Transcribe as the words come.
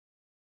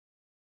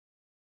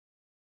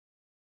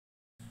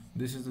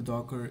This is the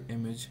Docker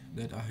image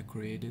that I have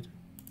created,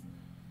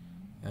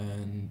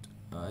 and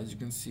as you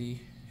can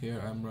see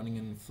here, I'm running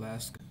in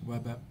Flask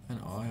web app, and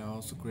I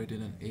also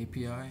created an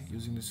API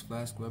using this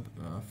Flask web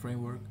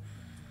framework.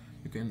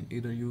 You can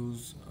either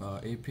use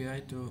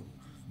API to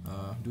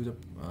do the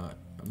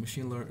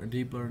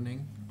deep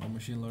learning or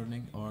machine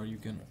learning, or you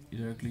can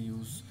directly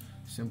use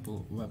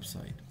simple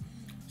website.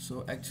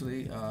 So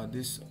actually I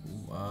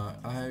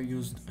have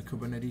used a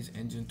Kubernetes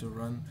engine to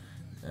run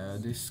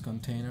this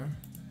container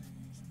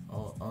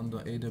on the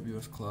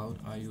AWS Cloud.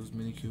 I use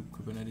minkube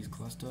Kubernetes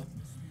Cluster,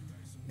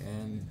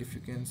 and if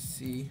you can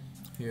see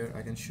here,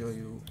 I can show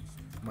you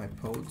my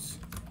pods.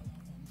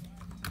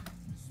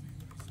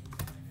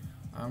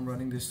 I'm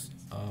running this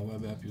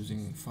web app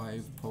using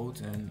 5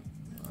 pods and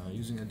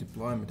using a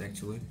deployment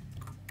actually.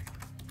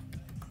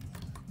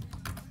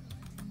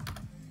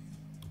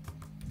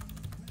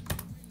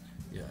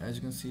 Yeah, as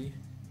you can see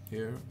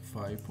here,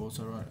 5 pods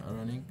are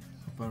running,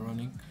 up and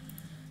running.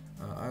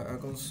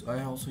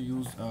 I also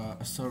use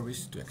a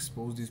service to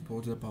expose these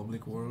pods to the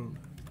public world,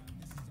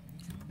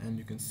 and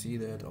you can see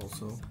that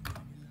also.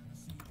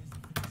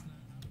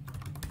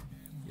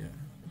 Yeah,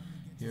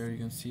 here you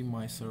can see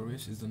my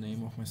service is the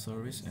name of my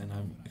service, and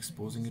I'm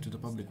exposing it to the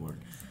public world.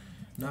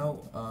 Now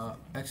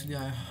actually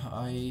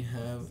I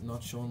have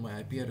not shown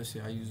my IP address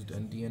here. I used a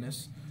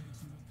DNS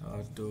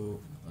to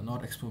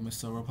not expose my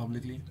server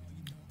publicly.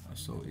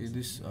 So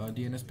this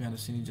DNS behind the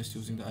scene is just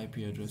using the IP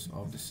address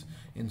of this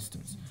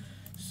instance.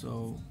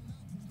 So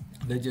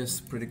let's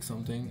just predict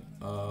something.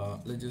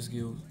 Let's just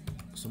give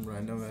some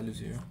random values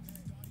here.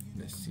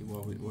 Let's see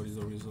what is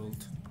the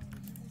result.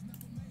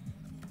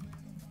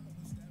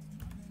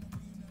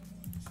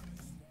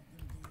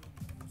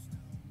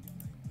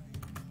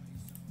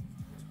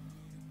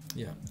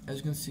 Yeah, as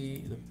you can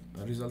see,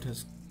 the result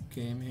has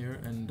came here,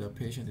 and the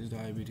patient is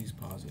diabetes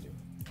positive.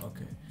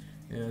 Okay,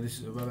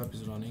 this web app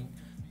is running.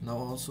 Now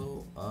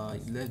also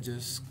let's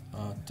just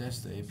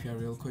test the API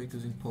real quick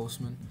using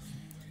Postman.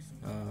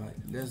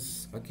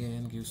 Let's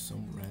again give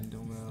some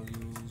random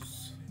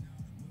values.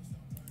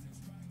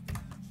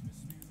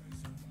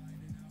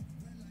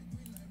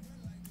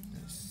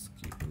 Let's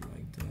keep it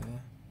like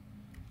that.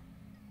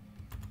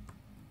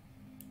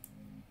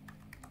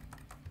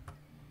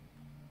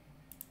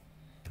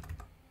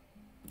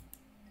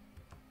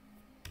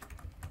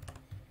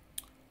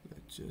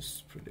 Let's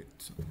just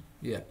predict some.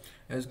 Yeah,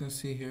 as you can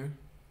see here,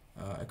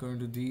 according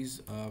to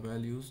these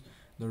values,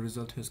 the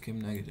result has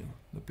came negative.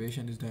 The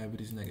patient is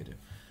diabetes negative.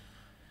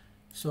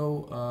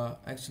 So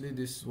actually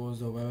this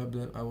was the web app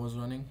that I was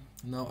running.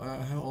 Now I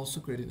have also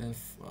created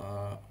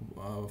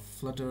a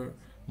Flutter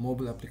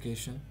mobile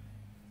application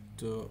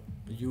to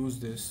use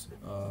this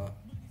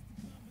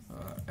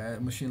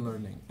machine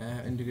learning. I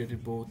have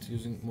integrated both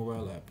using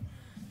mobile app.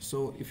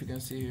 So if you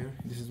can see here,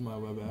 this is my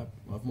web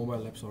app,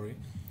 mobile app, sorry.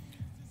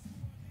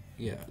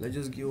 Yeah, let's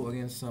just give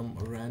again some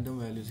random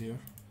values here.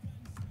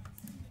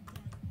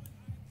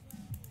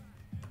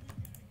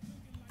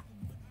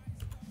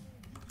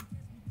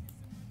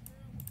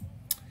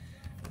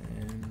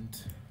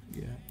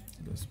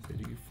 Let's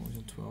predict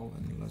function 12,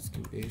 and let's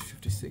give age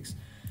 56,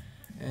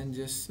 and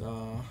just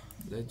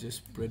let's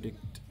just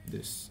predict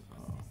this.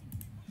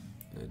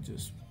 Let's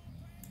just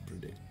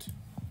predict.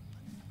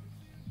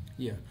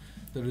 Yeah,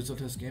 the result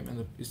has came,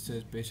 and it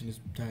says patient is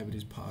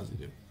diabetes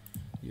positive.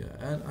 Yeah,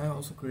 and I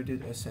also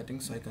created a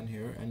settings icon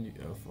here, and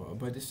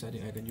by this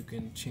setting icon you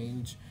can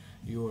change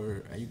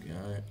your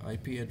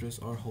IP address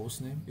or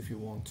hostname if you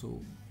want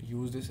to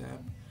use this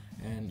app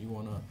and you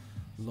want to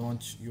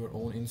launch your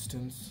own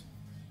instance.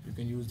 You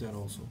can use that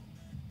also.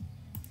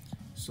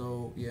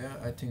 So yeah,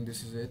 I think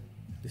this is it.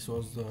 This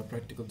was the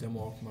practical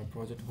demo of my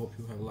project. Hope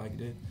you have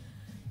liked it.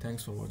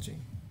 Thanks for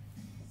watching.